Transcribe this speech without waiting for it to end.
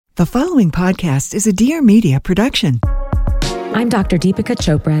The following podcast is a Dear Media production. I'm Dr. Deepika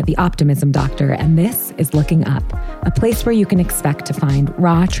Chopra, the Optimism Doctor, and this is Looking Up, a place where you can expect to find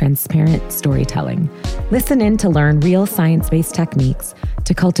raw, transparent storytelling. Listen in to learn real science-based techniques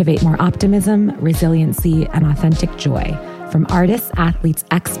to cultivate more optimism, resiliency, and authentic joy from artists, athletes,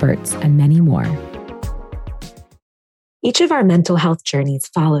 experts, and many more. Each of our mental health journeys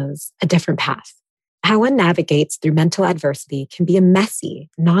follows a different path. How one navigates through mental adversity can be a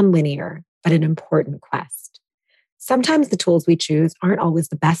messy, non-linear, but an important quest. Sometimes the tools we choose aren't always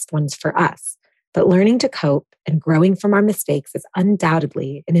the best ones for us, but learning to cope and growing from our mistakes is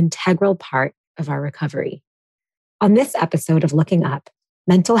undoubtedly an integral part of our recovery. On this episode of Looking Up,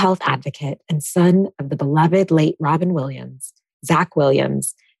 mental health advocate and son of the beloved late Robin Williams, Zach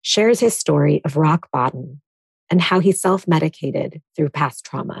Williams, shares his story of rock bottom and how he self-medicated through past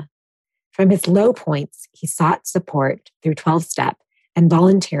trauma. From his low points, he sought support through 12-step and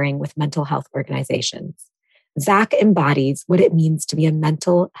volunteering with mental health organizations. Zach embodies what it means to be a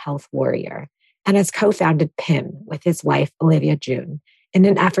mental health warrior and has co-founded PYM with his wife, Olivia June, in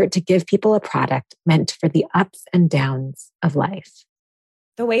an effort to give people a product meant for the ups and downs of life.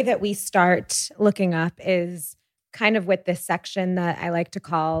 The way that we start looking up is kind of with this section that I like to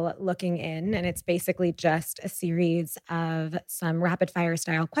call Looking In. And it's basically just a series of some rapid fire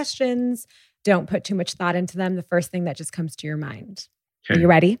style questions. Don't put too much thought into them. The first thing that just comes to your mind. Okay. Are you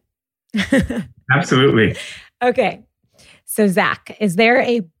ready? Absolutely. Okay. So Zach, is there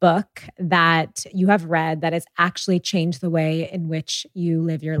a book that you have read that has actually changed the way in which you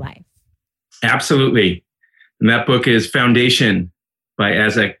live your life? Absolutely. And that book is Foundation by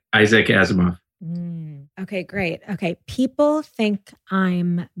Isaac Asimov. Okay, great. Okay. People think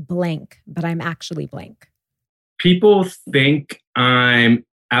I'm blank, but I'm actually blank. People think I'm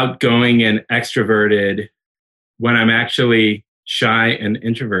outgoing and extroverted when I'm actually shy and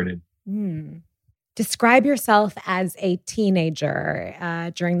introverted. Describe yourself as a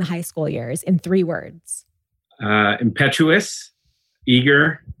teenager during the high school years in 3 words. Impetuous,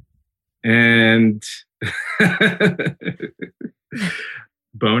 eager, and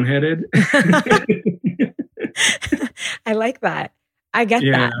boneheaded. I like that. I get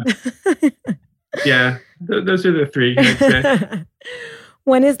that. Yeah, those are the 3. I'd say.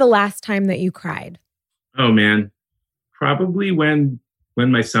 When is the last time that you cried? Oh man, probably when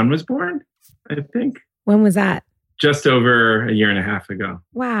my son was born, I think. When was that? Just over a year and a half ago.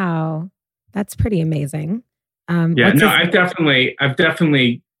 Wow, that's pretty amazing. I've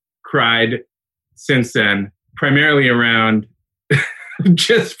definitely cried since then, primarily around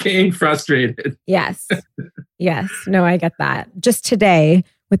just being frustrated. Yes. No, I get that. Just today,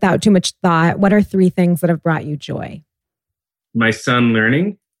 without too much thought, what are 3 things that have brought you joy? My son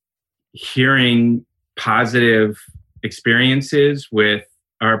learning, hearing positive experiences with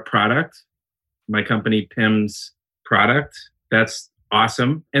our product, my company PYM's product. That's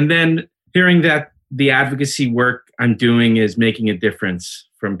awesome. And then hearing that the advocacy work I'm doing is making a difference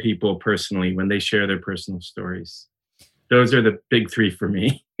from people personally when they share their personal stories. Those are the big 3 for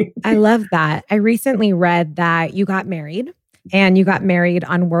me. I love that. I recently read that you got married and you got married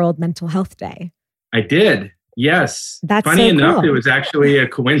on World Mental Health Day. I did. Yes. That's funny so enough, cool. It was actually a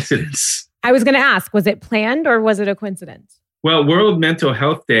coincidence. I was going to ask, was it planned or was it a coincidence? Well, World Mental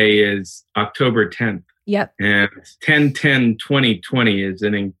Health Day is October 10th. Yep. And 10/10/2020 is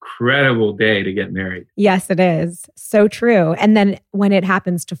an incredible day to get married. Yes, it is. So true. And then when it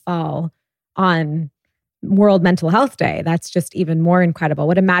happens to fall on World Mental Health Day, that's just even more incredible.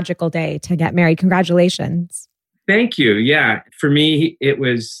 What a magical day to get married. Congratulations. Thank you. Yeah. For me, it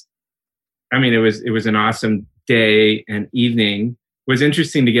was an awesome day and evening. It was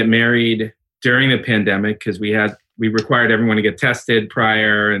interesting to get married during the pandemic because we required everyone to get tested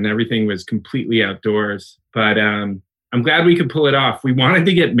prior and everything was completely outdoors. But I'm glad we could pull it off. We wanted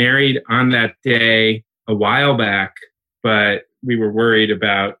to get married on that day a while back, but we were worried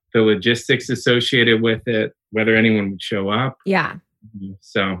about the logistics associated with it, whether anyone would show up. Yeah.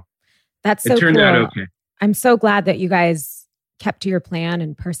 So that's so it turned cool. out okay. I'm so glad that you guys kept to your plan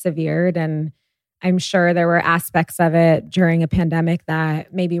and persevered. And I'm sure there were aspects of it during a pandemic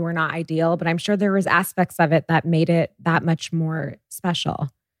that maybe were not ideal, but I'm sure there was aspects of it that made it that much more special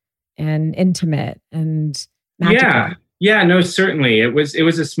and intimate and magical. Yeah, no, certainly. It was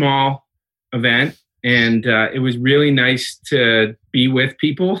a small event and it was really nice to be with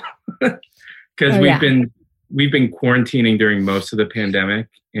people because we've been quarantining during most of the pandemic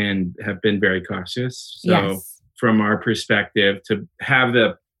and have been very cautious. So from our perspective, to have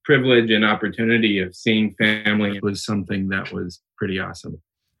the privilege and opportunity of seeing family was something that was pretty awesome.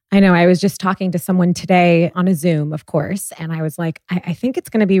 I know. I was just talking to someone today on a Zoom, of course, and I was like, I think it's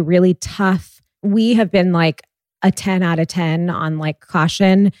going to be really tough. We have been like a 10 out of 10 on like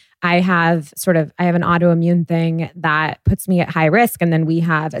caution. I have an autoimmune thing that puts me at high risk. And then we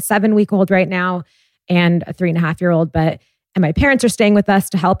have a 7-week-old right now and a 3.5-year-old, and my parents are staying with us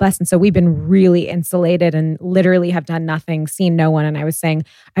to help us. And so we've been really insulated and literally have done nothing, seen no one. And I was saying,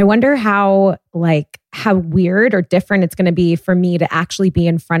 I wonder how weird or different it's going to be for me to actually be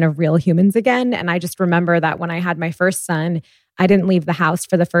in front of real humans again. And I just remember that when I had my first son, I didn't leave the house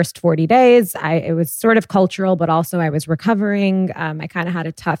for the first 40 days. It was sort of cultural, but also I was recovering. I kind of had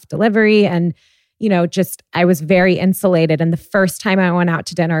a tough delivery and, I was very insulated. And the first time I went out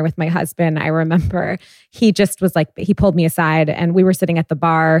to dinner with my husband, I remember he just was like, he pulled me aside and we were sitting at the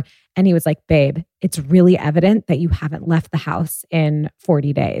bar and he was like, babe, it's really evident that you haven't left the house in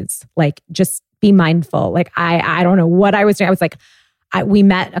 40 days. Like, just be mindful. Like, I don't know what I was doing. I was like, we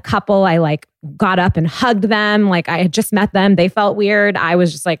met a couple. I like got up and hugged them. Like I had just met them. They felt weird. I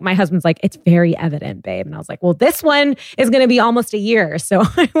was just like, my husband's like, it's very evident, babe. And I was like, well, this one is going to be almost a year. So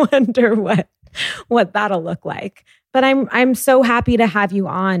I wonder what that'll look like. But I'm so happy to have you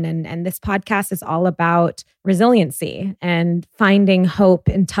on. And this podcast is all about resiliency and finding hope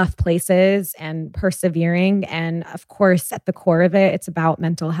in tough places and persevering. And of course, at the core of it, it's about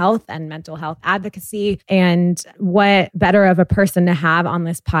mental health and mental health advocacy. And what better of a person to have on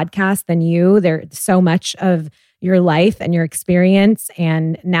this podcast than you? There's so much of your life and your experience.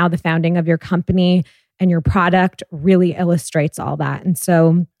 And now the founding of your company and your product really illustrates all that. And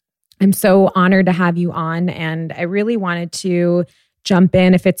so I'm so honored to have you on. And I really wanted to jump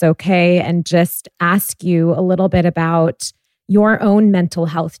in, if it's okay, and just ask you a little bit about your own mental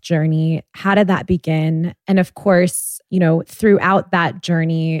health journey. How did that begin? And of course, throughout that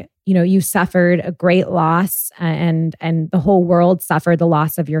journey, you suffered a great loss and the whole world suffered the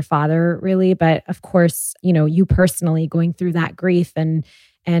loss of your father, really. But of course, you personally going through that grief and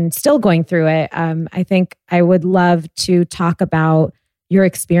still going through it. I think I would love to talk about your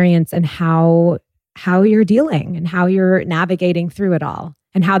experience and how you're dealing and how you're navigating through it all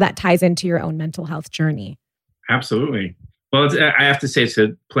and how that ties into your own mental health journey. Absolutely. Well, I have to say it's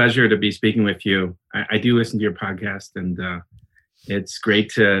a pleasure to be speaking with you. I do listen to your podcast and it's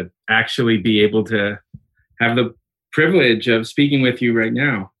great to actually be able to have the privilege of speaking with you right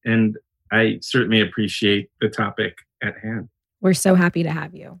now. And I certainly appreciate the topic at hand. We're so happy to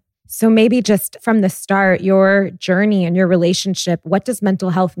have you. So maybe just from the start, your journey and your relationship, what does mental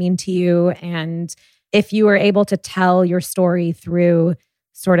health mean to you? And if you were able to tell your story through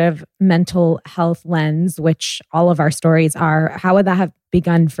sort of mental health lens, which all of our stories are, how would that have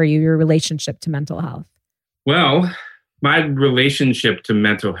begun for you, your relationship to mental health? Well, my relationship to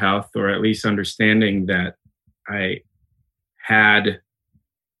mental health, or at least understanding that I had,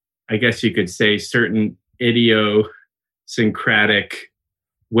 I guess you could say, certain idiosyncratic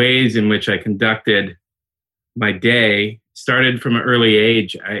ways in which I conducted my day started from an early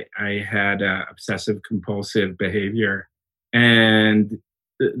age. I had obsessive compulsive behavior, and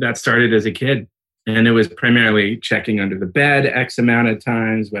that started as a kid. And it was primarily checking under the bed X amount of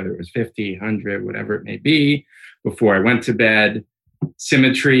times, whether it was 50, 100, whatever it may be, before I went to bed.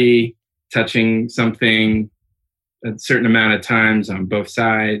 Symmetry, touching something a certain amount of times on both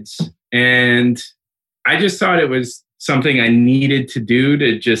sides. And I just thought it was something I needed to do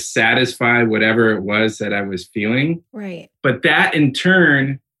to just satisfy whatever it was that I was feeling. Right. But that in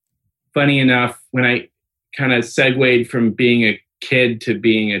turn, funny enough, when I kind of segued from being a kid to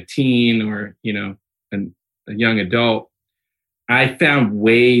being a teen or, a young adult, I found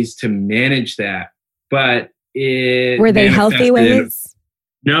ways to manage that. But were they healthy ways?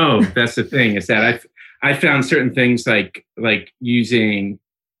 No, that's the thing, is that I found certain things like using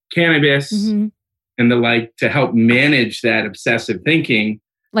cannabis, mm-hmm. and the like to help manage that obsessive thinking.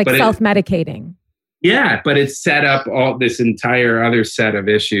 Like self-medicating. Yeah, but it set up all this entire other set of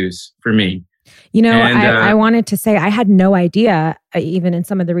issues for me. I wanted to say I had no idea, even in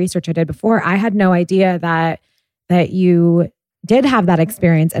some of the research I did before, I had no idea that you did have that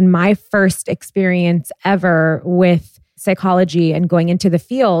experience. And my first experience ever with psychology and going into the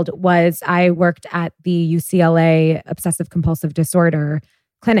field was I worked at the UCLA Obsessive Compulsive Disorder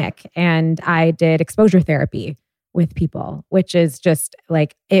clinic and I did exposure therapy with people, which is just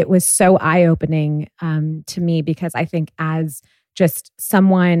like, it was so eye-opening to me because I think as just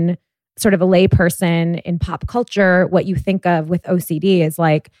someone, sort of a lay person in pop culture, what you think of with OCD is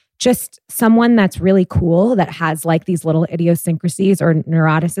like just someone that's really cool that has like these little idiosyncrasies or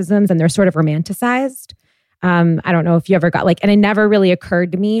neuroticisms and they're sort of romanticized. I don't know if you ever got and it never really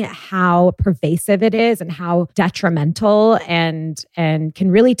occurred to me how pervasive it is and how detrimental and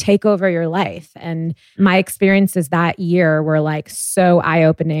can really take over your life. And my experiences that year were so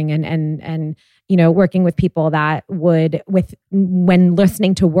eye-opening and working with people that when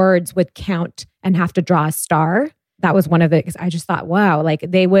listening to words would count and have to draw a star. That was one of the, I just thought, wow,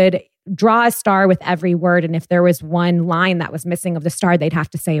 they would draw a star with every word. And if there was one line that was missing of the star, they'd have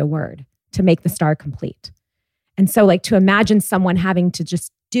to say a word to make the star complete. And so to imagine someone having to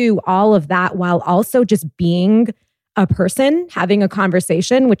just do all of that while also just being a person, having a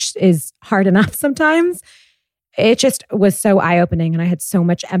conversation, which is hard enough sometimes, it just was so eye-opening, and I had so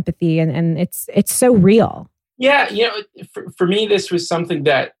much empathy, and it's so real. Yeah, for me, this was something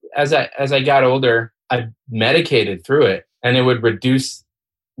that as I got older, I medicated through it, and it would reduce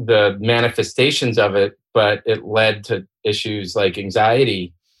the manifestations of it, but it led to issues like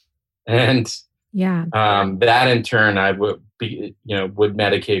anxiety, and that in turn I would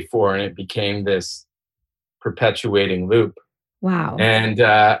medicate for, and it became this perpetuating loop. Wow.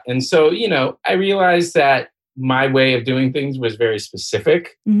 And so I realized that my way of doing things was very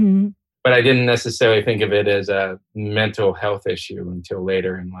specific, but I didn't necessarily think of it as a mental health issue until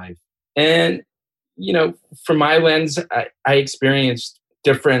later in life. And from my lens, I experienced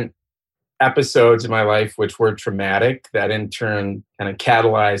different episodes in my life which were traumatic that in turn kind of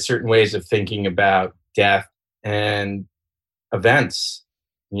catalyzed certain ways of thinking about death and events,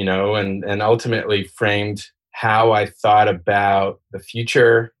 and ultimately framed how I thought about the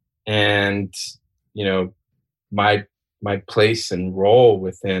future and, my place and role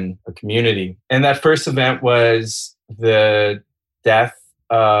within a community. And that first event was the death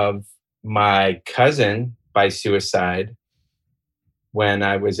of my cousin by suicide when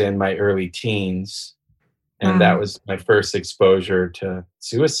I was in my early teens. And that was my first exposure to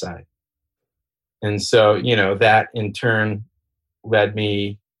suicide. And so, that in turn led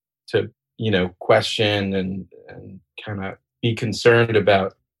me to, question and kind of be concerned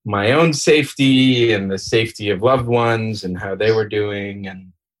about my own safety and the safety of loved ones and how they were doing.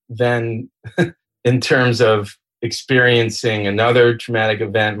 And then in terms of experiencing another traumatic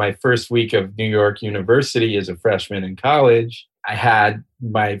event, my first week of New York University as a freshman in college, I had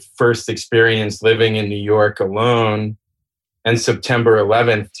my first experience living in New York alone, and September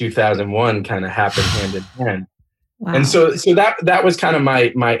 11th, 2001 kind of happened hand in hand. Wow. And so that was kind of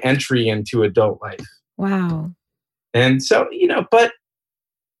my entry into adult life. Wow. And so, but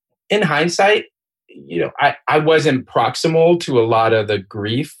in hindsight, I wasn't proximal to a lot of the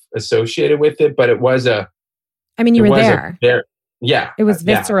grief associated with it, but it was you were there. Yeah. It was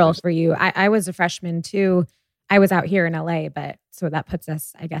visceral for you. I was a freshman too. I was out here in LA, but so that puts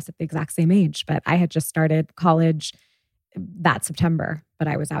us, I guess, at the exact same age. But I had just started college that September, but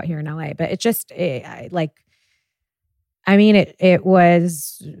I was out here in LA. But it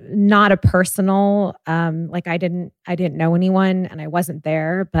was not a personal, I didn't know anyone and I wasn't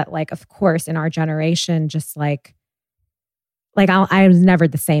there. But of course, in our generation, just I was never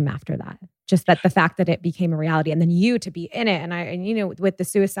the same after that. Just that the fact that it became a reality, and then you to be in it, and with the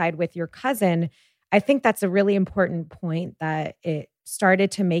suicide with your cousin, I think that's a really important point, that it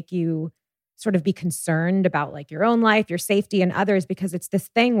started to make you sort of be concerned about your own life, your safety, and others, because it's this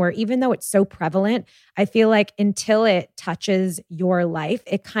thing where even though it's so prevalent, I feel like until it touches your life,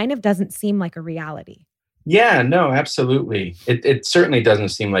 it kind of doesn't seem like a reality. Yeah, no, absolutely. It certainly doesn't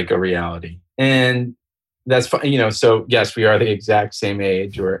seem like a reality. And that's fine, so yes, we are the exact same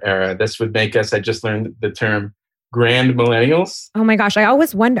age or era. This would make us, I just learned the term grand millennials. Oh my gosh. I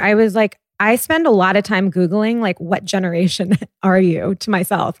always wonder, I spend a lot of time Googling, what generation are you, to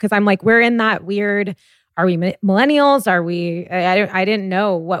myself? Because I'm we're in that weird, are we millennials? Are we, I didn't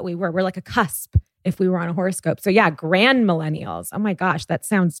know what we were. We're like a cusp if we were on a horoscope. So yeah, grand millennials. Oh my gosh, that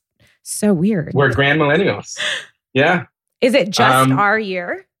sounds so weird. We're grand millennials. Yeah. Is it just our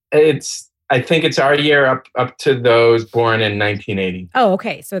year? I think it's our year up to those born in 1980. Oh,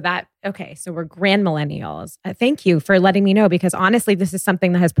 okay. So we're grand millennials. Thank you for letting me know, because honestly, this is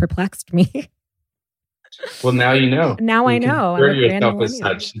something that has perplexed me. Well, now you know. Now I know. I'm yourself as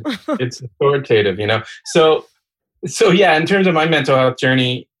such. It's authoritative, So yeah, in terms of my mental health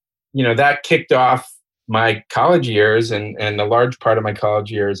journey, that kicked off my college years, and a large part of my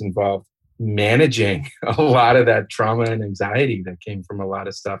college years involved managing a lot of that trauma and anxiety that came from a lot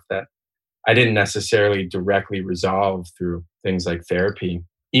of stuff that I didn't necessarily directly resolve through things like therapy,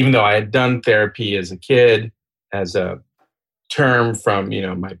 even though I had done therapy as a kid as a term from,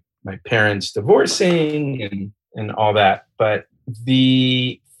 my parents divorcing and all that. But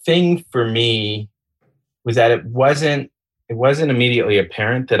the thing for me was that it wasn't it wasn't immediately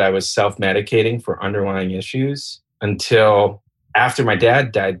apparent that I was self-medicating for underlying issues until after my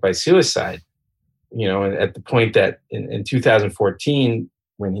dad died by suicide. At the point that in 2014,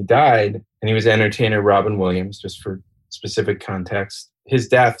 when he died, and he was entertainer Robin Williams, just for specific context, his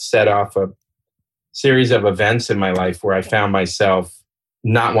death set off a series of events in my life where I found myself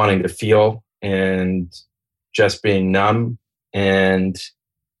not wanting to feel and just being numb, and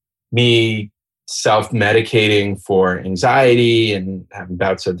me self-medicating for anxiety and having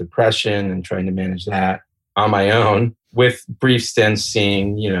bouts of depression and trying to manage that on my own, with brief stints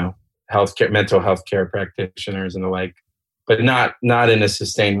seeing, mental health care practitioners and the like, but not in a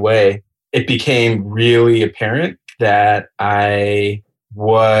sustained way. It became really apparent that I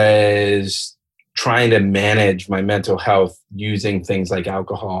was trying to manage my mental health using things like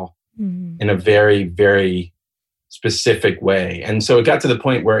alcohol in a very, very specific way. And so it got to the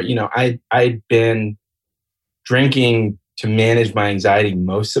point where, I'd been drinking to manage my anxiety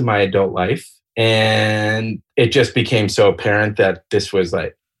most of my adult life. And it just became so apparent that this was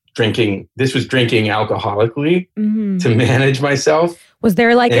drinking alcoholically to manage myself. Was there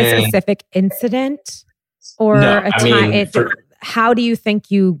a specific incident or a time? How do you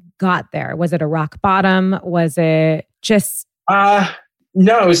think you got there? Was it a rock bottom? Was it just...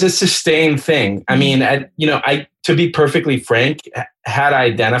 No, it was a sustained thing. I mean, to be perfectly frank, had I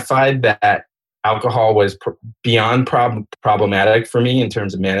identified that alcohol was beyond problematic for me in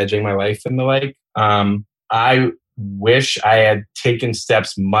terms of managing my life and the like, I wish I had taken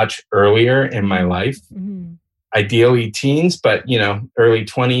steps much earlier in my life. Ideally teens, but early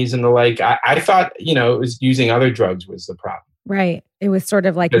 20s and the like. I thought, it was using other drugs was the problem. Right. It was sort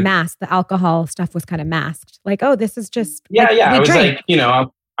of masked. The alcohol stuff was kind of masked. This is just... Yeah. I was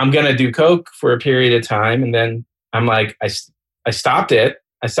I'm going to do Coke for a period of time. And then I'm like, I stopped it.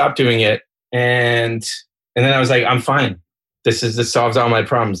 I stopped doing it. And then I was like, I'm fine. This solves all my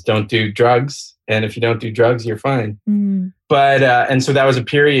problems. Don't do drugs. And if you don't do drugs, you're fine. But, and so that was a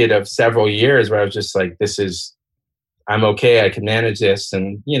period of several years where I was just like, I'm okay. I can manage this.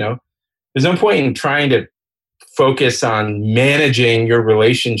 And, there's no point in trying to focus on managing your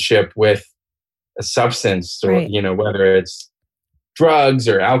relationship with a substance or, whether it's drugs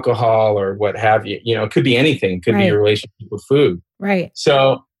or alcohol or what have you. It could be anything. It could be your relationship with food. Right.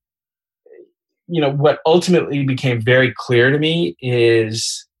 So, what ultimately became very clear to me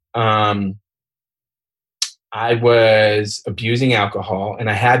is I was abusing alcohol, and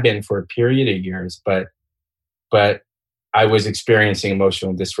I had been for a period of years, but I was experiencing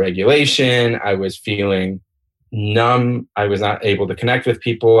emotional dysregulation. I was feeling numb. I was not able to connect with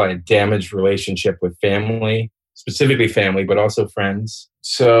people. I had damaged relationship with family, specifically family, but also friends.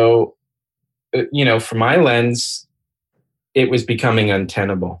 So, from my lens, it was becoming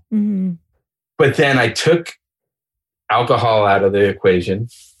untenable. But then I took alcohol out of the equation.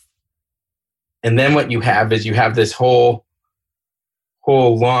 And then what you have is this whole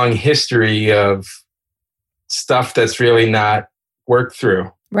long history of stuff that's really not worked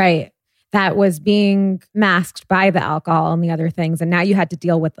through. Right. That was being masked by the alcohol and the other things. And now you had to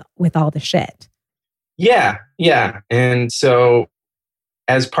deal with all the shit. Yeah. And so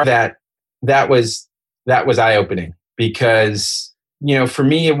as part of that was eye-opening because, for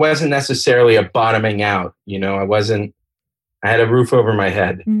me, it wasn't necessarily a bottoming out. I had a roof over my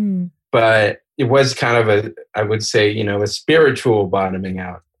head, but it was kind of I would say, a spiritual bottoming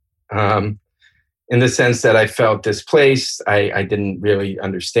out. In the sense that I felt displaced. I didn't really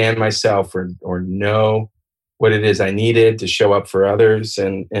understand myself or know what it is I needed to show up for others.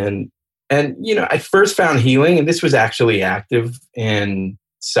 And I first found healing, and this was actually active in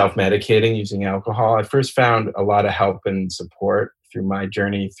self-medicating using alcohol. I first found a lot of help and support through my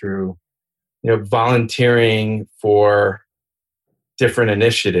journey through, volunteering for different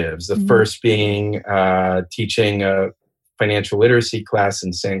initiatives. The first being teaching a financial literacy class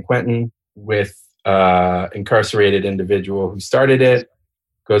in San Quentin with incarcerated individual who started it,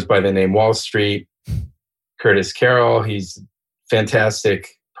 goes by the name Wall Street, Curtis Carroll. He's a fantastic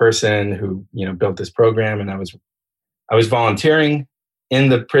person who, built this program. And I was volunteering in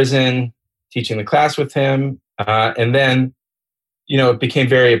the prison, teaching the class with him. And then, it became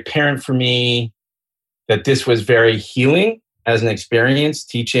very apparent for me that this was very healing as an experience,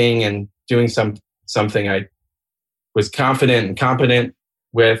 teaching and doing something I was confident and competent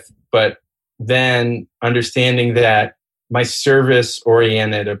with, but then understanding that my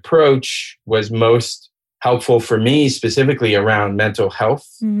service-oriented approach was most helpful for me, specifically around mental health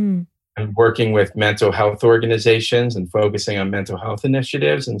and working with mental health organizations and focusing on mental health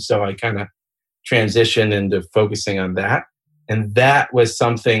initiatives. And so I kind of transitioned into focusing on that. And that was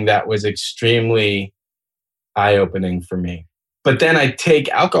something that was extremely eye-opening for me. But then I take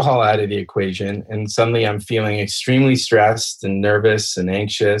alcohol out of the equation and suddenly I'm feeling extremely stressed and nervous and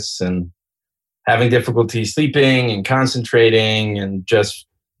anxious and having difficulty sleeping and concentrating and just,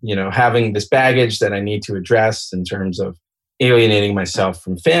 having this baggage that I need to address in terms of alienating myself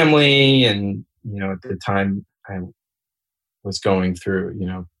from family. And, at the time I was going through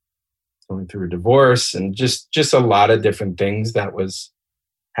a divorce and just a lot of different things that was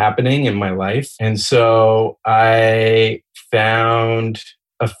happening in my life. And so I found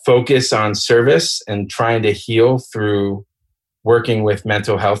a focus on service and trying to heal through working with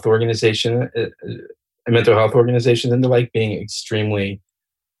mental health organizations and the like being extremely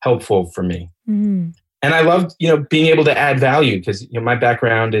helpful for me. Mm. And I loved, being able to add value because my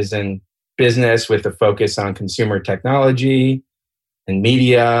background is in business with a focus on consumer technology and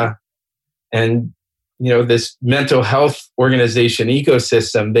media. And, this mental health organization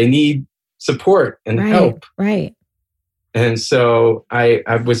ecosystem, they need support and help. Right. And so I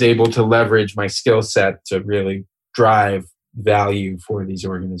was able to leverage my skill set to really drive value for these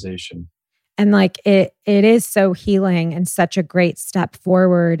organizations. And it is so healing and such a great step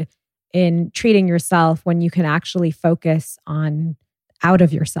forward in treating yourself when you can actually focus on out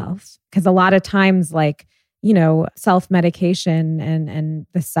of yourself. Because a lot of times, self-medication and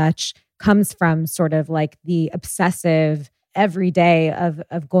the such comes from sort of the obsessive every day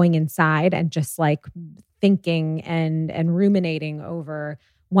of going inside and just thinking and ruminating over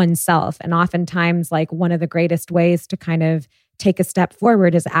oneself. And oftentimes, one of the greatest ways to kind of take a step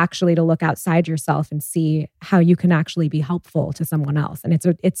forward is actually to look outside yourself and see how you can actually be helpful to someone else. And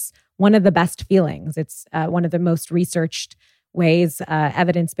it's one of the best feelings. It's one of the most researched ways,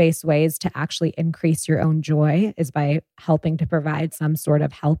 evidence-based ways to actually increase your own joy is by helping to provide some sort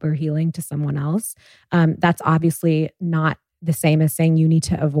of help or healing to someone else. That's obviously not the same as saying you need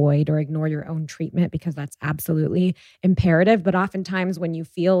to avoid or ignore your own treatment because that's absolutely imperative. But oftentimes when you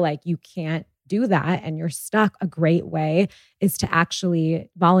feel like you can't do that and you're stuck, a great way is to actually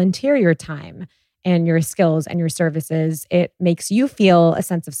volunteer your time and your skills and your services. It makes you feel a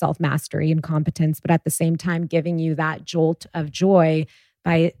sense of self-mastery and competence, but at the same time, giving you that jolt of joy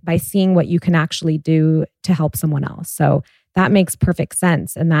by seeing what you can actually do to help someone else. So that makes perfect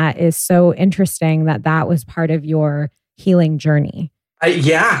sense. And that is so interesting that was part of your healing journey.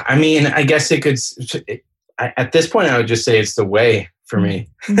 I guess it could, at this point, I would just say it's the way for me.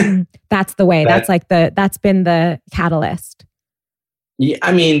 Mm-hmm. That's the way. That's been the catalyst. Yeah,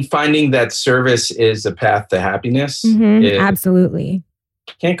 finding that service is a path to happiness. Mm-hmm. Absolutely.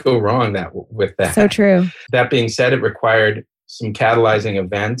 Can't go wrong with that. So true. That being said, it required some catalyzing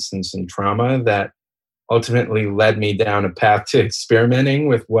events and some trauma that ultimately led me down a path to experimenting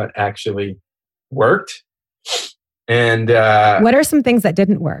with what actually worked. And what are some things that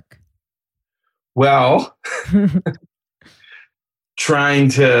didn't work? Well, trying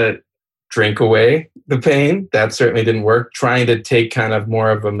to drink away the pain, that certainly didn't work. Trying to take kind of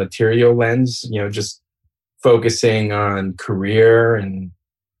more of a material lens, just focusing on career and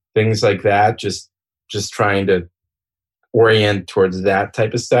things like that, just trying to orient towards that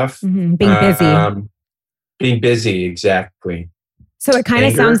type of stuff. Mm-hmm. Being busy. Being busy, exactly. So it kind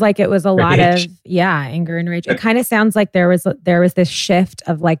of sounds like it was a lot of, anger and rage. It kind of sounds like there was this shift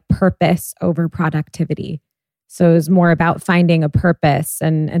of purpose over productivity. So it was more about finding a purpose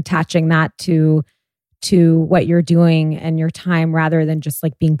and attaching that to what you're doing and your time rather than just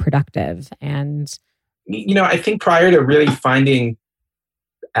being productive. And, I think prior to really finding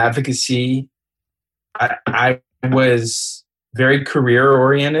advocacy, I was very career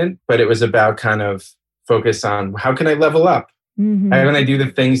oriented, but it was about kind of focus on how can I level up? Mm-hmm. How can I do the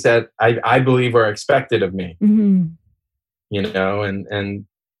things that I believe are expected of me? Mm-hmm. And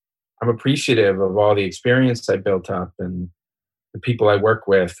I'm appreciative of all the experience I built up and the people I work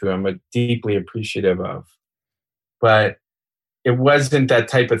with who I'm deeply appreciative of. But it wasn't that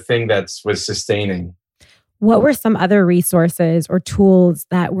type of thing that was sustaining. What were some other resources or tools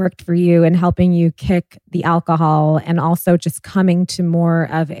that worked for you in helping you kick the alcohol and also just coming to more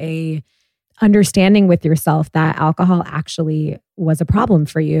of a understanding with yourself that alcohol actually was a problem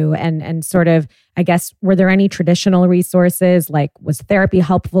for you? And sort of, I guess, were there any traditional resources? Was therapy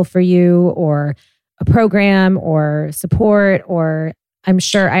helpful for you, or a program or support? Or I'm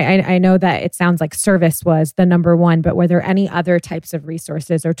sure, I know that it sounds like service was the number one, but were there any other types of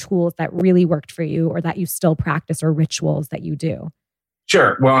resources or tools that really worked for you or that you still practice or rituals that you do?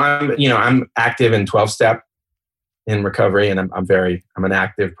 Sure. Well, I'm active in 12-step in recovery, and I'm an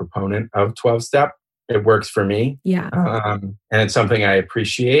active proponent of 12-step. It works for me. Yeah. And it's something I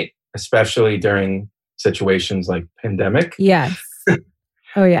appreciate, especially during situations like pandemic. Yes.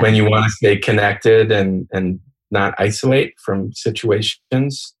 Oh, yeah. When you want to stay connected and not isolate from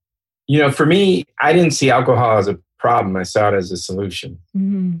situations. For me, I didn't see alcohol as a problem. I saw it as a solution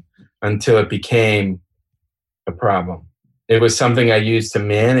until it became a problem. It was something I used to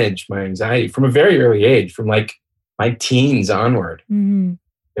manage my anxiety from a very early age, from like my teens onward.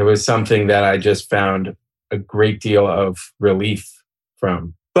 It was something that I just found a great deal of relief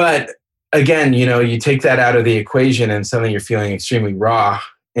from. But again, you take that out of the equation and suddenly you're feeling extremely raw.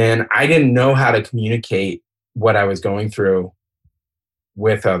 And I didn't know how to communicate what I was going through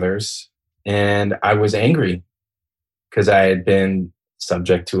with others. And I was angry because I had been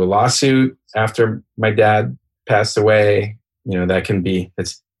subject to a lawsuit after my dad passed away.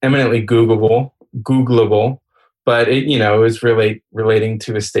 It's eminently Googleable, but it was really relating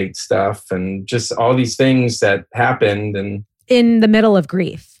to estate stuff and just all these things that happened. And in the middle of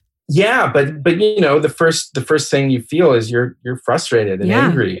grief. Yeah, but the first thing you feel is you're frustrated and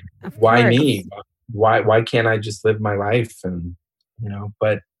angry. Why me? Why can't I just live my life? And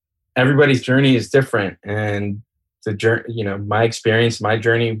but everybody's journey is different, and the journey, my experience, my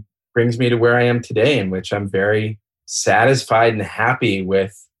journey brings me to where I am today, in which I'm very satisfied and happy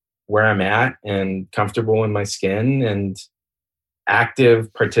with where I'm at, and comfortable in my skin, and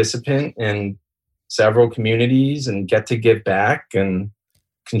active participant in several communities, and get to give back, and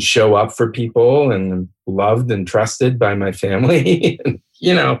can show up for people, and loved and trusted by my family.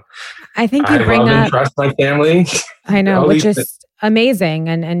 I think you bring love up and trust my family. I know, which is amazing.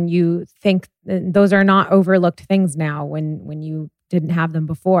 And you think those are not overlooked things now when you didn't have them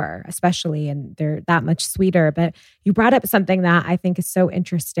before, especially, and they're that much sweeter. But you brought up something that I think is so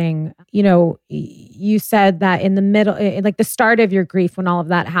interesting. You said that in the middle, like the start of your grief, when all of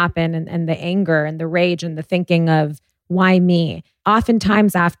that happened, and the anger and the rage and the thinking of why me,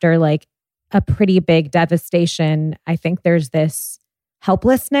 oftentimes after like a pretty big devastation, I think there's this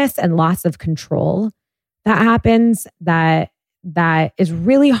helplessness and loss of control that happens that is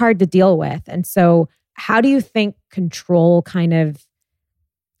really hard to deal with. And so how do you think control kind of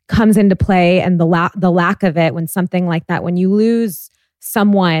comes into play, and the lack of it when something like that, when you lose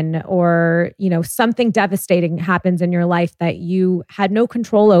someone, or something devastating happens in your life that you had no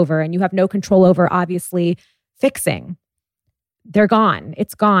control over, and you have no control over obviously fixing? They're gone.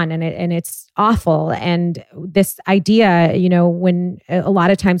 It's gone, and it's awful. And this idea, when a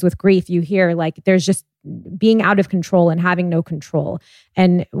lot of times with grief, you hear like there's just being out of control and having no control.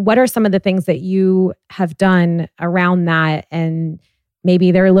 And what are some of the things that you have done around that? And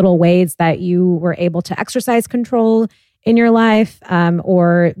maybe there are little ways that you were able to exercise control in your life,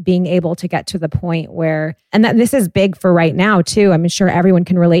 or being able to get to the point where, and that this is big for right now too. I'm sure everyone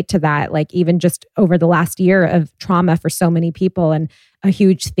can relate to that. Like even just over the last year of trauma for so many people, and a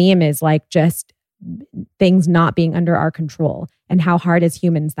huge theme is like just things not being under our control, and how hard as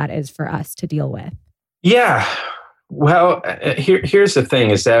humans that is for us to deal with. Yeah. Well, here's the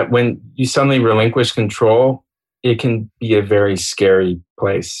thing, is that when you suddenly relinquish control, it can be a very scary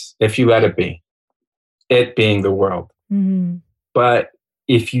place if you let it be, it being the world. Mm-hmm. But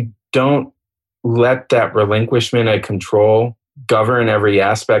if you don't let that relinquishment of control govern every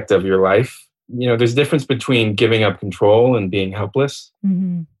aspect of your life, there's a difference between giving up control and being helpless.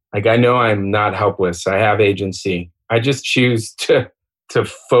 Mm-hmm. Like, I know I'm not helpless. I have agency. I just choose to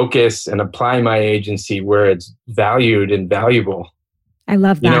focus and apply my agency where it's valued and valuable. I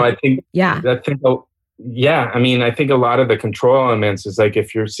love that. I think a lot of the control elements is like,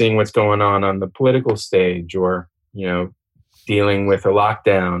 if you're seeing what's going on the political stage, or dealing with a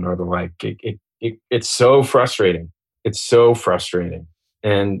lockdown or the like, it's so frustrating. It's so frustrating.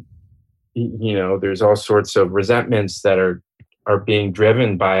 And, there's all sorts of resentments that are being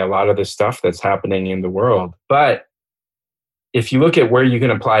driven by a lot of the stuff that's happening in the world. But if you look at where you can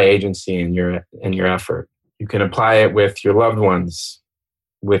apply agency in your effort, you can apply it with your loved ones,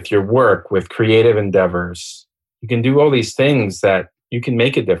 with your work, with creative endeavors. You can do all these things that you can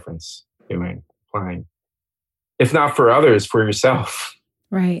make a difference applying. If not for others, for yourself.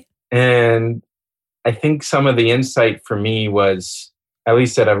 Right. And I think some of the insight for me was, at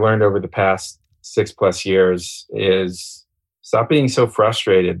least that I've learned over the past 6+ years, is stop being so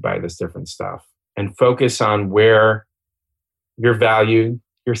frustrated by this different stuff, and focus on where you're valued,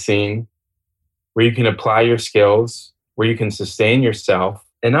 you're seen, where you can apply your skills, where you can sustain yourself,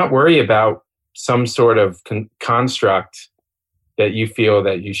 and not worry about some sort of construct that you feel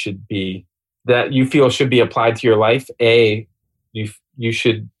that should be applied to your life. A, you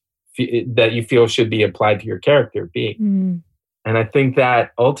should that you feel should be applied to your character. B, and I think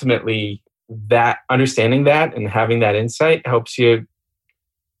that ultimately, that understanding that and having that insight helps you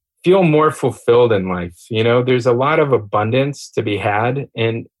feel more fulfilled in life. There's a lot of abundance to be had.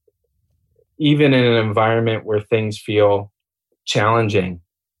 And even in an environment where things feel challenging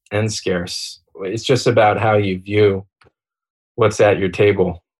and scarce, it's just about how you view what's at your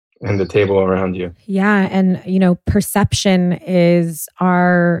table and the table around you. Yeah. And, perception is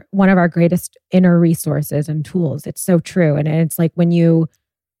one of our greatest inner resources and tools. It's so true. And it's like when you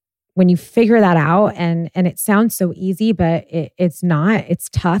figure that out, and it sounds so easy, but it's not, it's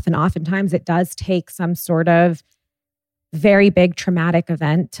tough. And oftentimes it does take some sort of very big traumatic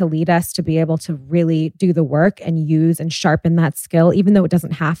event to lead us to be able to really do the work and use and sharpen that skill, even though it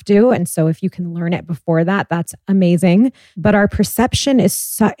doesn't have to. And so if you can learn it before that, that's amazing. But our perception is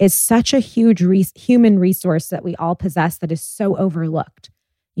such a huge human resource that we all possess that is so overlooked,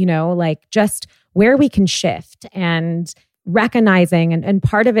 like just where we can shift and recognizing, and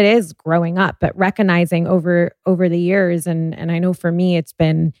part of it is growing up, but recognizing over the years, and I know for me it's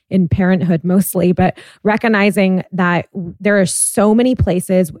been in parenthood mostly, but recognizing that there are so many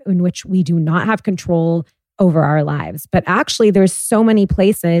places in which we do not have control over our lives, but actually there's so many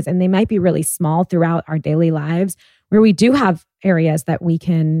places, and they might be really small throughout our daily lives, where we do have areas that we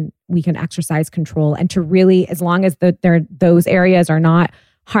can exercise control, and to really, as long as those areas are not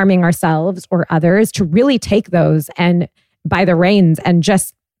harming ourselves or others, to really take those and by the reins and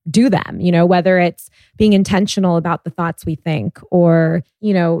just do them, whether it's being intentional about the thoughts we think, or,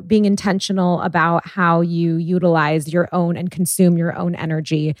 being intentional about how you utilize your own and consume your own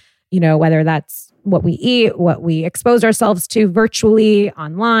energy, whether that's what we eat, what we expose ourselves to virtually,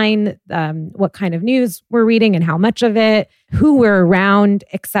 online, what kind of news we're reading and how much of it, who we're around,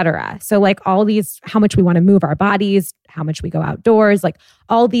 etc. So like all these, how much we want to move our bodies, how much we go outdoors, like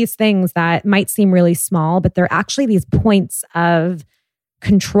all these things that might seem really small, but they're actually these points of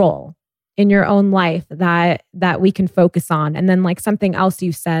control in your own life that we can focus on. And then like something else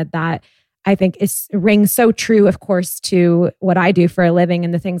you said that I think rings so true, of course, to what I do for a living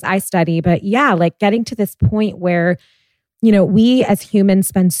and the things I study. But yeah, like getting to this point where, we as humans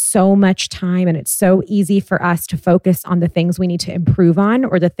spend so much time, and it's so easy for us to focus on the things we need to improve on,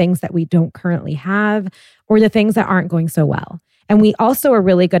 or the things that we don't currently have, or the things that aren't going so well. And we also are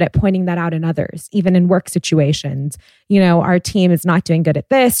really good at pointing that out in others, even in work situations. Our team is not doing good at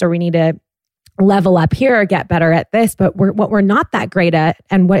this, or we need to level up here or get better at this, but what we're not that great at,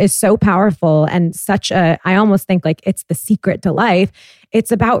 and what is so powerful and I almost think like it's the secret to life.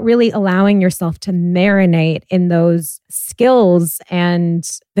 It's about really allowing yourself to marinate in those skills and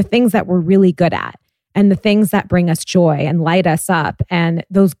the things that we're really good at, and the things that bring us joy and light us up, and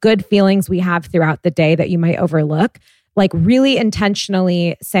those good feelings we have throughout the day that you might overlook. Like really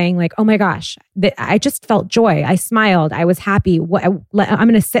intentionally saying like, oh my gosh, I just felt joy. I smiled. I was happy. I'm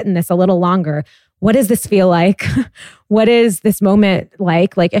going to sit in this a little longer. What does this feel like? What is this moment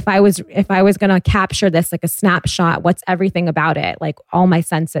like? Like if I was going to capture this like a snapshot, what's everything about it? Like all my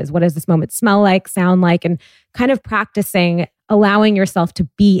senses. What does this moment smell like, sound like? And kind of practicing allowing yourself to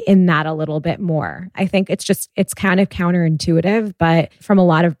be in that a little bit more. I think it's kind of counterintuitive, but from a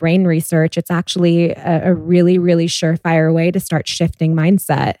lot of brain research, it's actually a really, really surefire way to start shifting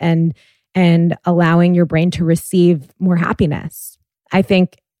mindset and allowing your brain to receive more happiness. I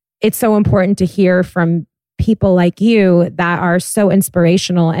think it's so important to hear from people like you that are so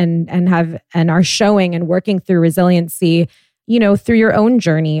inspirational and are showing and working through resiliency, through your own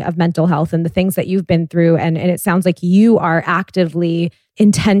journey of mental health and the things that you've been through. And it sounds like you are actively,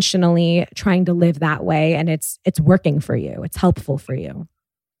 intentionally trying to live that way. And it's working for you. It's helpful for you.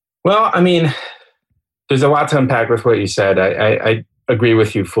 Well, I mean, there's a lot to unpack with what you said. I agree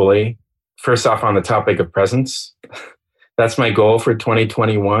with you fully. First off, on the topic of presence, that's my goal for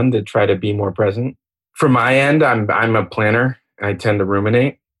 2021, to try to be more present. From my end, I'm a planner. I tend to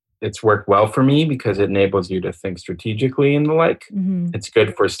ruminate. It's worked well for me because it enables you to think strategically and the like. Mm-hmm. It's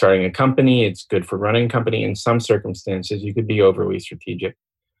good for starting a company. It's good for running a company. In some circumstances, you could be overly strategic.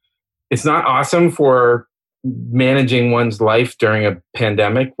 It's not awesome for managing one's life during a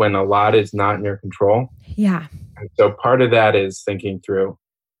pandemic when a lot is not in your control. Yeah. And so part of that is thinking through,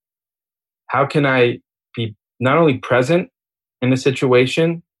 how can I be not only present in the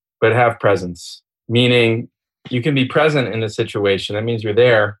situation, but have presence? Meaning you can be present in the situation. That means you're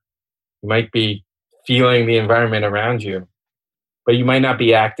there. You might be feeling the environment around you, but you might not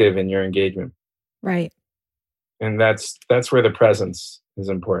be active in your engagement. Right. And that's where the presence is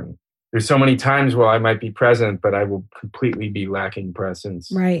important. There's so many times where I might be present, but I will completely be lacking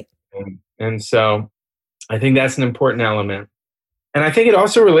presence. Right. And so I think that's an important element. And I think it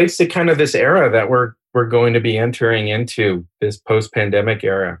also relates to kind of this era that we're going to be entering into, this post-pandemic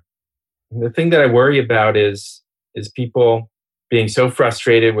era. And the thing that I worry about is people being so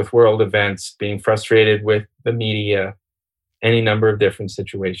frustrated with world events, being frustrated with the media, any number of different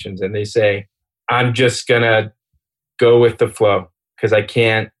situations. And they say, I'm just going to go with the flow because I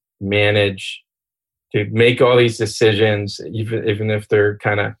can't manage to make all these decisions, even if they're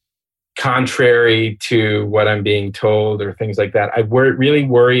kind of contrary to what I'm being told or things like that. I really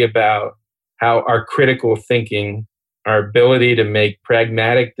worry about how our critical thinking, our ability to make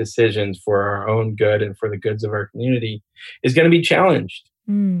pragmatic decisions for our own good and for the goods of our community is going to be challenged,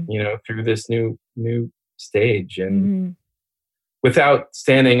 through this new stage. And without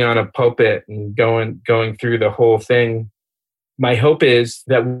standing on a pulpit and going through the whole thing, my hope is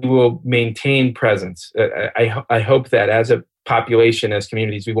that we will maintain presence. I hope that as a population, as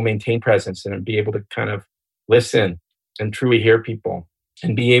communities, we will maintain presence and be able to kind of listen and truly hear people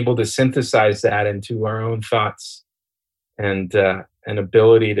and be able to synthesize that into our own thoughts and an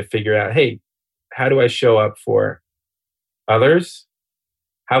ability to figure out, hey, how do I show up for others?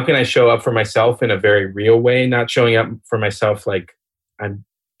 How can I show up for myself in a very real way? Not showing up for myself like I'm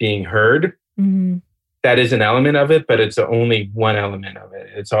being heard. Mm-hmm. That is an element of it, but it's only one element of it.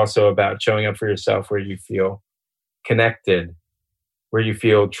 It's also about showing up for yourself where you feel connected, where you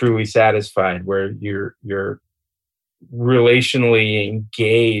feel truly satisfied, where you're relationally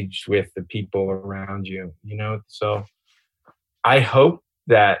engaged with the people around you, So I hope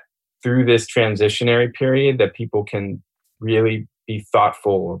that through this transitionary period that people can really be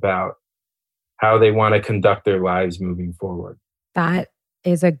thoughtful about how they want to conduct their lives moving forward. That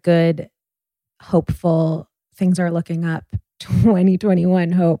is a good, hopeful, things are looking up,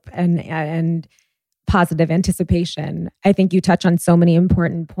 2021 hope and positive anticipation. I think you touch on so many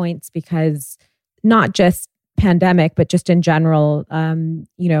important points because not just pandemic, but just in general,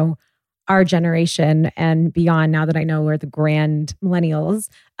 our generation and beyond, now that I know we're the grand millennials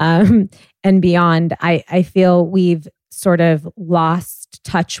and beyond, I feel we've sort of lost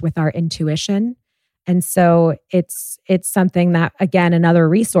touch with our intuition. And so it's something that, again, another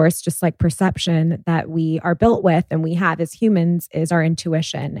resource, just like perception, that we are built with and we have as humans is our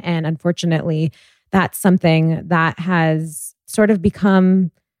intuition. And unfortunately, that's something that has sort of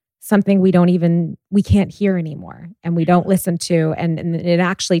become something we can't hear anymore and we don't listen to. And it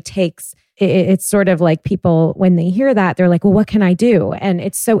actually takes, it's sort of like people, when they hear that, they're like, well, what can I do? And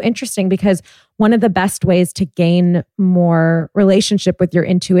it's so interesting because one of the best ways to gain more relationship with your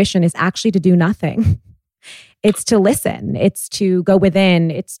intuition is actually to do nothing. It's to listen. It's to go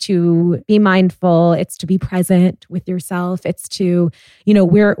within. It's to be mindful. It's to be present with yourself. It's to,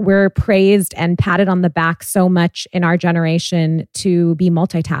 we're praised and patted on the back so much in our generation to be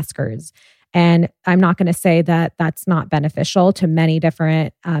multitaskers. And I'm not going to say that that's not beneficial to many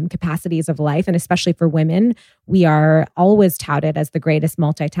different capacities of life. And especially for women, we are always touted as the greatest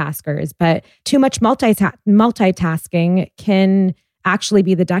multitaskers. But too much multitasking can actually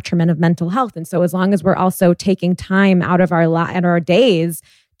be the detriment of mental health. And so as long as we're also taking time out of our days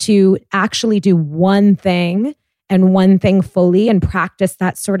to actually do one thing and one thing fully and practice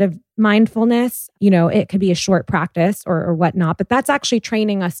that sort of mindfulness, it could be a short practice or whatnot, but that's actually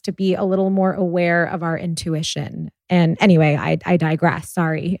training us to be a little more aware of our intuition. And anyway, I digress.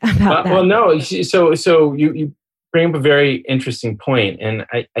 Sorry about that. Well, no. So you bring up a very interesting point. And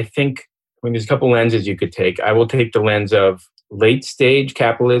I think, there's a couple lenses you could take. I will take the lens of late stage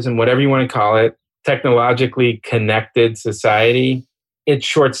capitalism, whatever you want to call it, technologically connected society. It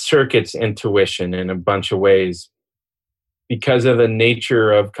short circuits intuition in a bunch of ways because of the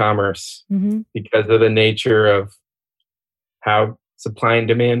nature of commerce, because of the nature of how supply and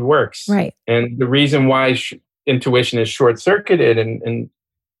demand works. Right. And the reason why intuition is short circuited and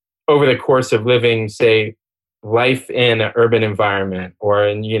over the course of living, say, life in an urban environment or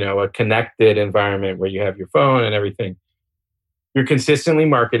in, a connected environment where you have your phone and everything, you're consistently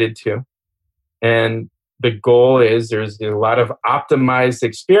marketed to. And the goal is there's a lot of optimized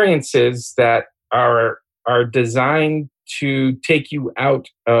experiences that are designed to take you out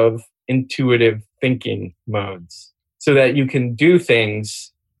of intuitive thinking modes so that you can do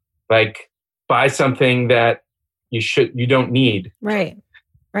things like buy something that you don't need. Right.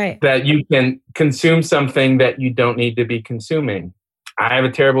 That you can consume something that you don't need to be consuming. I have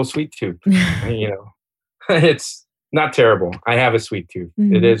a terrible sweet tooth. It's not terrible. I have a sweet tooth.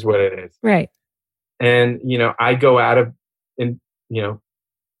 Mm-hmm. It is what it is. Right. And, I go out of,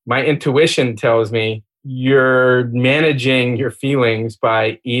 my intuition tells me you're managing your feelings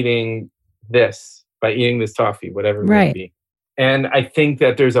by eating this toffee, whatever it may be. And I think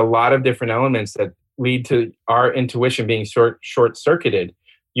that there's a lot of different elements that lead to our intuition being short-circuited.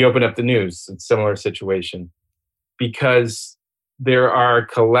 You open up the news, it's a similar situation. Because there are a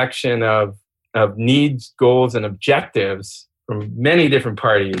collection of needs, goals, and objectives from many different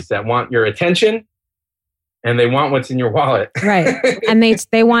parties that want your attention and they want what's in your wallet. Right. And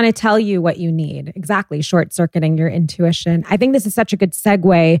they want to tell you what you need. Exactly. Short circuiting your intuition. I think this is such a good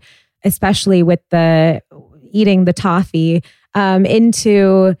segue, especially with the eating the toffee,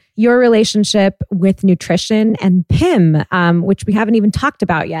 into your relationship with nutrition and PYM, which we haven't even talked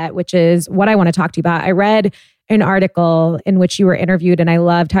about yet, which is what I want to talk to you about. I read an article in which you were interviewed, and I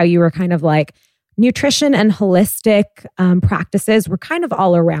loved how you were kind of like, nutrition and holistic practices were kind of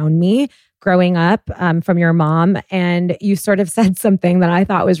all around me growing up from your mom. And you sort of said something that I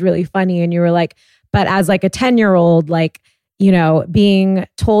thought was really funny. And you were like, but as like a 10-year-old, like, you know, being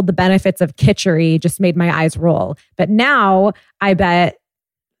told the benefits of kitchery just made my eyes roll. But now I bet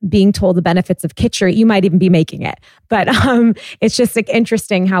being told the benefits of kitchery, you might even be making it. But it's just like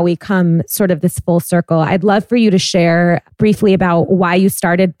interesting how we come sort of this full circle. I'd love for you to share briefly about why you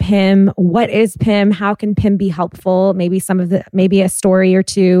started PYM. What is PYM? How can PYM be helpful? Maybe a story or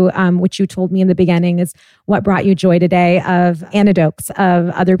two, which you told me in the beginning is what brought you joy today, of anecdotes of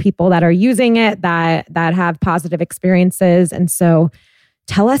other people that are using it that have positive experiences. And so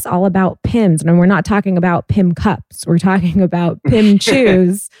tell us all about PYMs. And we're not talking about PYM cups. We're talking about PYM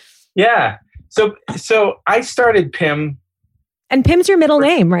chews. Yeah. So I started PYM. And PYM's your middle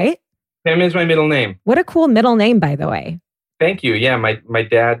name, right? PYM is my middle name. What a cool middle name, by the way. Thank you. Yeah. My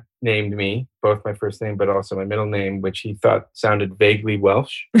dad named me, both my first name, but also my middle name, which he thought sounded vaguely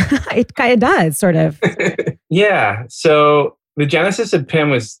Welsh. It kind of does, sort of. Yeah. So the genesis of PYM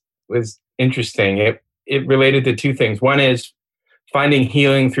was interesting. It related to two things. One is finding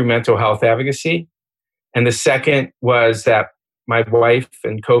healing through mental health advocacy. And the second was that my wife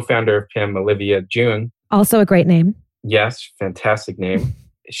and co-founder of PYM, Olivia June. Also a great name. Yes, fantastic name.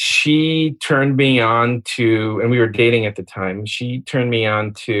 She turned me on to, and we were dating at the time, she turned me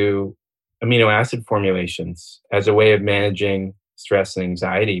on to amino acid formulations as a way of managing stress and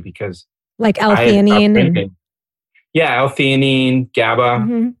anxiety because... Like L-theanine? Yeah, L-theanine,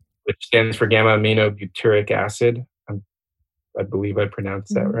 GABA, which stands for gamma-aminobutyric acid. I believe I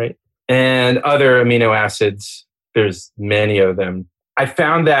pronounced that right. And other amino acids, there's many of them. I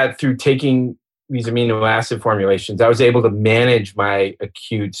found that through taking these amino acid formulations, I was able to manage my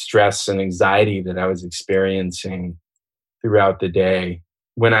acute stress and anxiety that I was experiencing throughout the day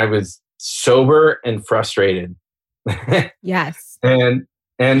when I was sober and frustrated. Yes.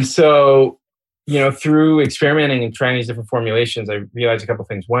 And so, you know, through experimenting and trying these different formulations, I realized a couple of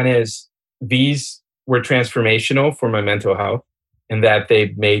things. One is these were transformational for my mental health in that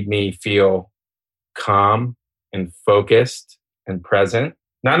they've made me feel calm and focused and present.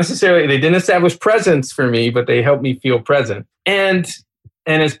 Not necessarily, they didn't establish presence for me, but they helped me feel present. And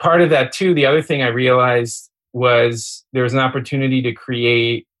as part of that too, the other thing I realized was there was an opportunity to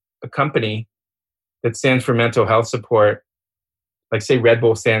create a company that stands for mental health support, like say Red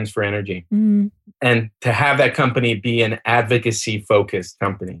Bull stands for energy. And to have that company be an advocacy-focused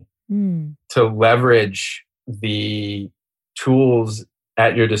company. To leverage the tools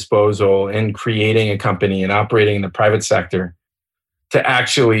at your disposal in creating a company and operating in the private sector to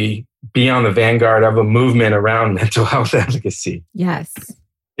actually be on the vanguard of a movement around mental health advocacy. Yes.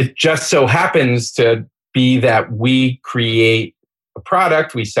 It just so happens to be that we create a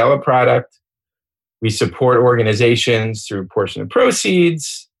product, we sell a product, we support organizations through a portion of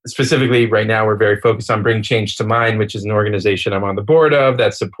proceeds. Specifically, right now, we're very focused on Bring Change to Mind, which is an organization I'm on the board of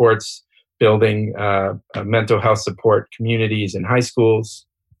that supports building mental health support communities in high schools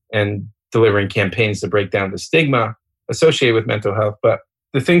and delivering campaigns to break down the stigma associated with mental health. But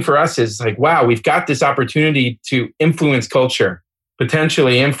the thing for us is like, wow, we've got this opportunity to influence culture,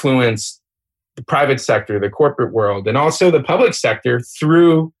 potentially influence the private sector, the corporate world, and also the public sector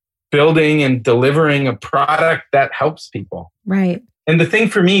through building and delivering a product that helps people. Right. And the thing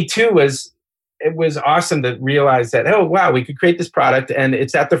for me too was, it was awesome to realize that, oh, wow, we could create this product and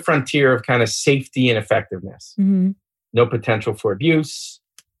it's at the frontier of kind of safety and effectiveness. No potential for abuse,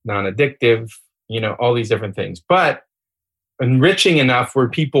 non-addictive, you know, all these different things, but enriching enough where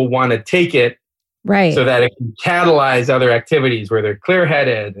people want to take it right, so that it can catalyze other activities where they're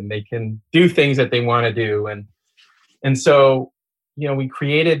clear-headed and they can do things that they want to do. And so, you know, we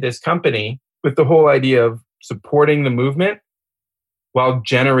created this company with the whole idea of supporting the movement while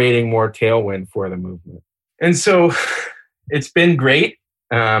generating more tailwind for the movement. And so it's been great.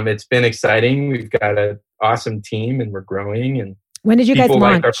 It's been exciting. We've got an awesome team and we're growing. And when did you guys launch?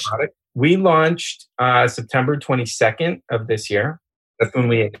 Like our product. We launched September 22nd of this year. That's when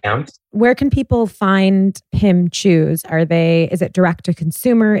we announced. Where can people find PYM Chews? Is it direct to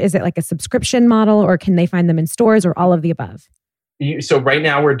consumer? Is it like a subscription model, or can they find them in stores, or all of the above? So right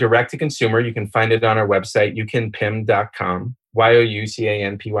now we're direct to consumer. You can find it on our website, youcanpym.com.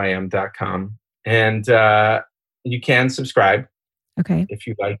 youcanpym.com. And you can subscribe. Okay. If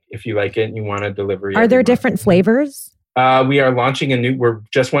you like it and you want a delivery. Are there different flavors? We are launching we're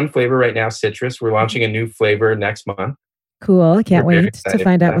just one flavor right now, citrus. We're launching a new flavor next month. Cool. I can't wait to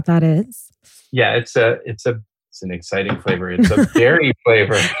find out what that is. Yeah, it's an exciting flavor. It's a berry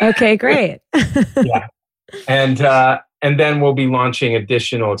flavor. Okay, great. Yeah. And then we'll be launching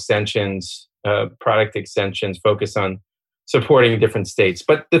additional extensions, product extensions focused on supporting different states.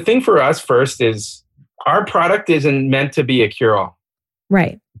 But the thing for us first is our product isn't meant to be a cure-all.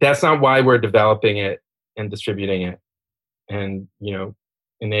 Right. That's not why we're developing it and distributing it and,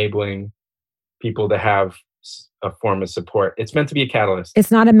 enabling people to have a form of support. It's meant to be a catalyst. It's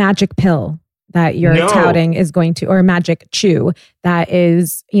not a magic pill that you're touting is going to, or a magic chew that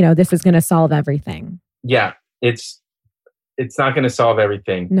is, this is going to solve everything. Yeah. It's not going to solve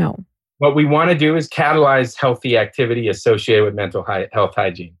everything. No. What we want to do is catalyze healthy activity associated with mental health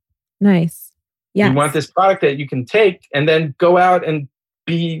hygiene. Nice. Yeah. We want this product that you can take and then go out and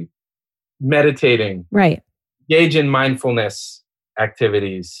be meditating. Right. Engage in mindfulness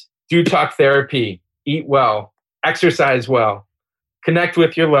activities. Do talk therapy. Eat well. Exercise well. Connect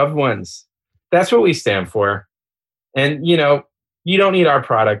with your loved ones. That's what we stand for. And, you don't need our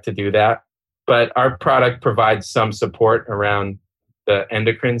product to do that. But our product provides some support around the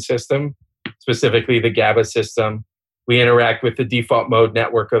endocrine system, specifically the GABA system. We interact with the default mode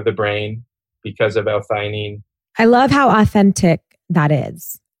network of the brain because of L-theanine. I love how authentic that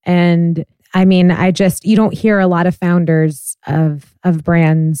is. And I mean, you don't hear a lot of founders of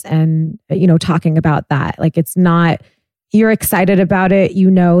brands and, talking about that. Like it's not, you're excited about it. You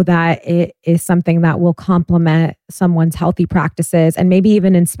know that it is something that will complement someone's healthy practices and maybe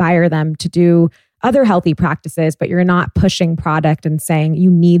even inspire them to do other healthy practices, but you're not pushing product and saying you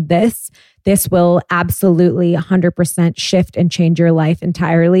need this. This will absolutely 100% shift and change your life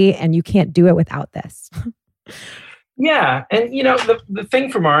entirely. And you can't do it without this. Yeah. And, the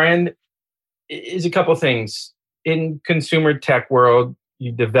thing from our end is a couple things. In consumer tech world,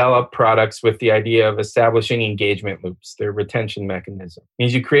 you develop products with the idea of establishing engagement loops, their retention mechanism. It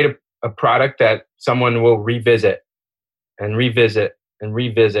means you create a product that someone will revisit and revisit and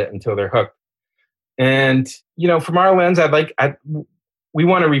revisit until they're hooked. And, from our lens, we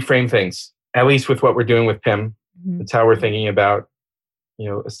want to reframe things, at least with what we're doing with PYM. Mm-hmm. That's how we're thinking about,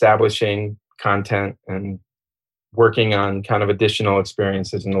 establishing content and working on kind of additional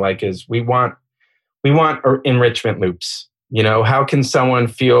experiences and the like is we want enrichment loops. How can someone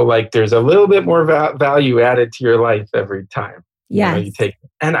feel like there's a little bit more value added to your life every time? Yeah. You take,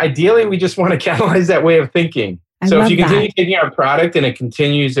 and ideally, we just want to catalyze that way of thinking. So if you continue taking our product and it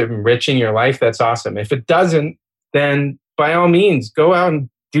continues enriching your life, that's awesome. If it doesn't, then by all means, go out and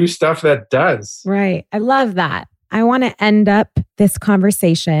do stuff that does. Right. I love that. I want to end up this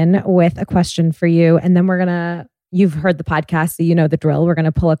conversation with a question for you. And then you've heard the podcast, so you know the drill. We're going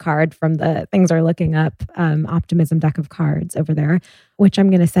to pull a card from the things are looking up optimism deck of cards over there, which I'm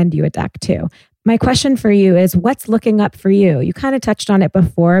going to send you a deck too. My question for you is, what's looking up for you? You kind of touched on it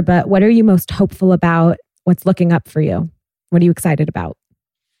before, but what are you most hopeful about? What's looking up for you? What are you excited about?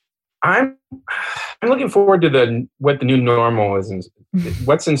 I'm looking forward to what the new normal is and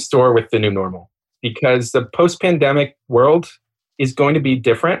what's in store with the new normal, because the post-pandemic world is going to be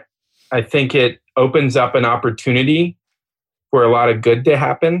different. I think it opens up an opportunity for a lot of good to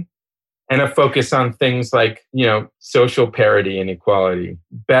happen and a focus on things like, social parity and equality,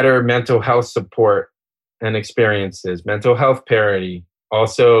 better mental health support and experiences, mental health parity,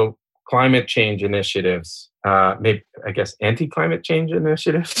 also climate change initiatives, maybe, I guess, anti-climate change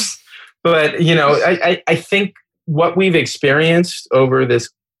initiatives. But, I think what we've experienced over this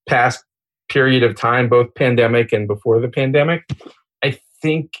past period of time, both pandemic and before the pandemic, I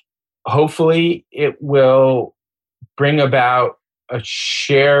think hopefully it will bring about a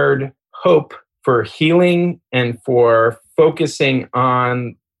shared hope for healing and for focusing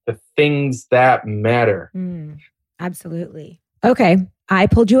on the things that matter. Absolutely. Okay. I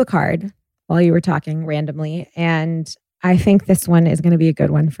pulled you a card while you were talking randomly, and I think this one is going to be a good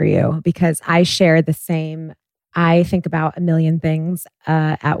one for you because I share the same. I think about a million things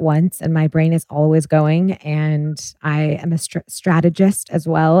at once, and my brain is always going, and I am a strategist as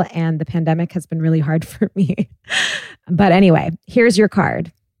well, and the pandemic has been really hard for me. But anyway, here's your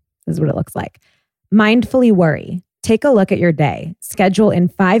card. This is what it looks like. Mindfully worry. Take a look at your day. Schedule in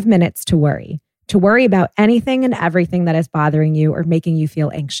 5 minutes to worry about anything and everything that is bothering you or making you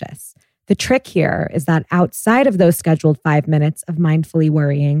feel anxious. The trick here is that outside of those scheduled 5 minutes of mindfully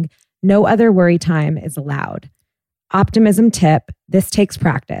worrying, no other worry time is allowed. Optimism tip, this takes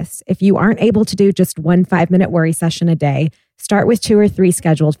practice. If you aren't able to do just one 5-minute worry session a day, Start with 2 or 3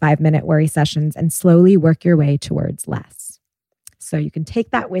 scheduled 5-minute worry sessions and slowly work your way towards less. So you can take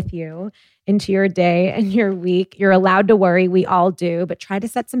that with you into your day and your week. You're allowed to worry. We all do, but try to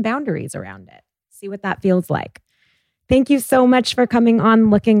set some boundaries around it. See what that feels like. Thank you so much for coming on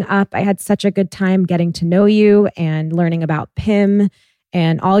Looking Up. I had such a good time getting to know you and learning about PYM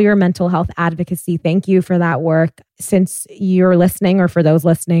and all your mental health advocacy. Thank you for that work. Since you're listening, or for those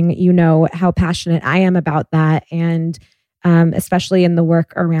listening, you know how passionate I am about that. And especially in the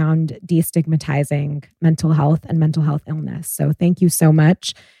work around destigmatizing mental health and mental health illness. So thank you so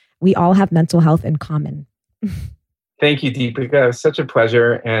much. We all have mental health in common. Thank you, Deepika. It was such a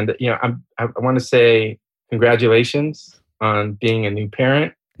pleasure. And, I want to say congratulations on being a new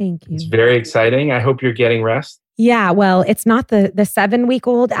parent. Thank you. It's very exciting. I hope you're getting rest. Yeah, well, it's not the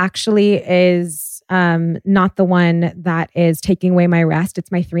 7-week-old actually is not the one that is taking away my rest.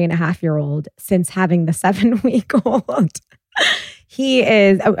 It's my 3.5-year-old since having the 7-week-old. He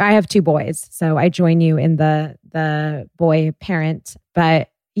is, I have 2 boys, so I join you in the boy parent. But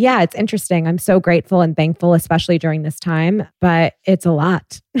yeah, it's interesting. I'm so grateful and thankful, especially during this time, but it's a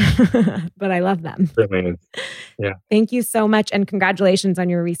lot, but I love them. Certainly is. Yeah. Thank you so much. And congratulations on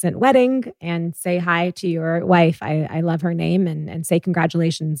your recent wedding, and say hi to your wife. I love her name, and say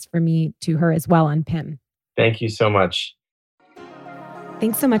congratulations for me to her as well on PYM. Thank you so much.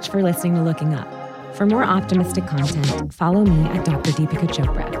 Thanks so much for listening to Looking Up. For more optimistic content, follow me at Dr. Deepika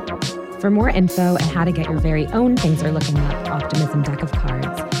Chopra. For more info and how to get your very own Things Are Looking Up optimism deck of cards,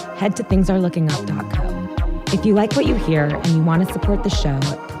 head to thingsareLookingUp.co. If you like what you hear and you want to support the show,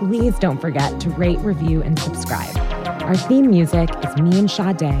 please don't forget to rate, review, and subscribe. Our theme music is Me and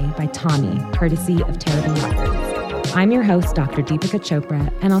Sade by Tommy, courtesy of Terrible Records. I'm your host, Dr. Deepika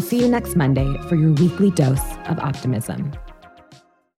Chopra, and I'll see you next Monday for your weekly dose of optimism.